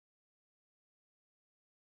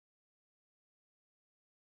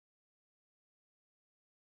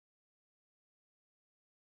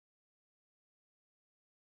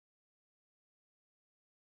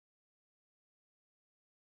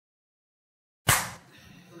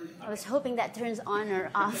I was hoping that turns on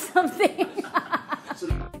or off something.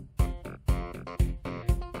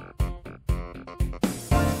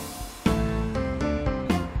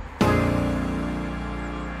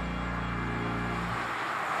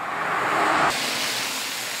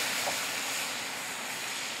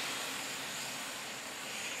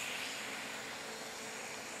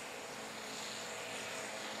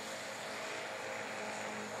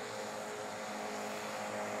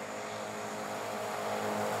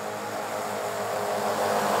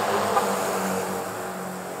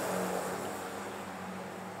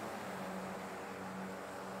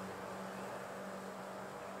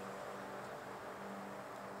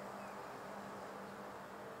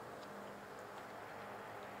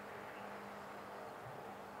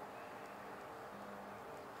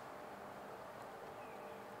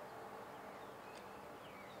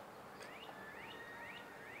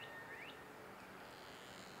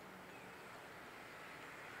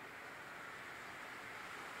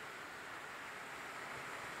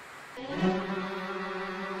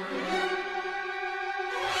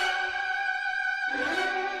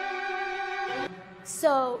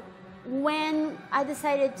 So when I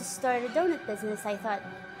decided to start a donut business, I thought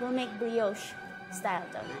we'll make brioche style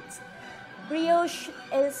donuts. Brioche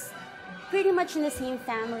is pretty much in the same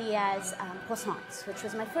family as croissants, which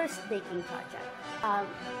was my first baking project.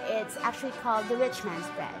 It's actually called the rich man's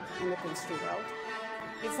bread in the pastry world.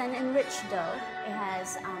 It's an enriched dough. It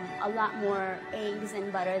has a lot more eggs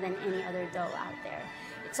and butter than any other dough out there.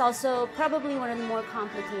 It's also probably one of the more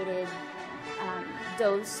complicated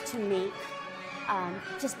doughs to make,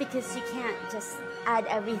 just because you can't just add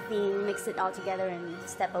everything, mix it all together, and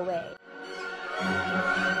step away.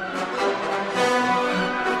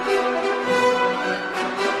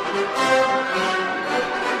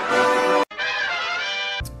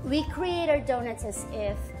 We create our donuts as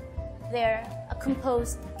if they're a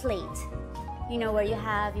composed plate, you know, where you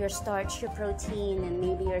have your starch, your protein, and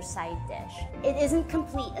maybe your side dish. It isn't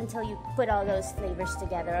complete until you put all those flavors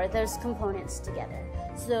together or those components together.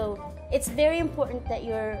 So it's very important that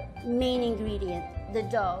your main ingredient, the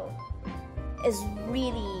dough, is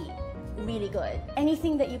really, really good.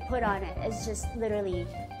 Anything that you put on it is just literally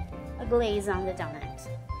a glaze on the donut.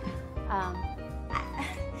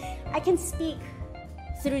 I can speak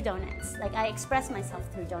through donuts. Like, I express myself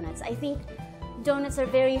through donuts. I think donuts are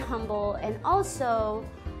very humble, and also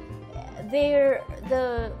they're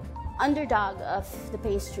the underdog of the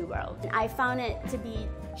pastry world. I found it to be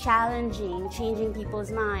challenging, changing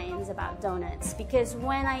people's minds about donuts, because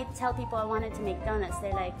when I tell people I wanted to make donuts,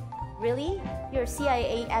 they're like, really? You're a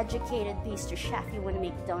CIA educated pastry chef, you want to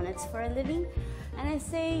make donuts for a living? And I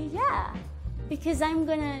say, yeah, because I'm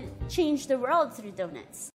gonna change the world through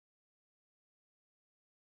donuts.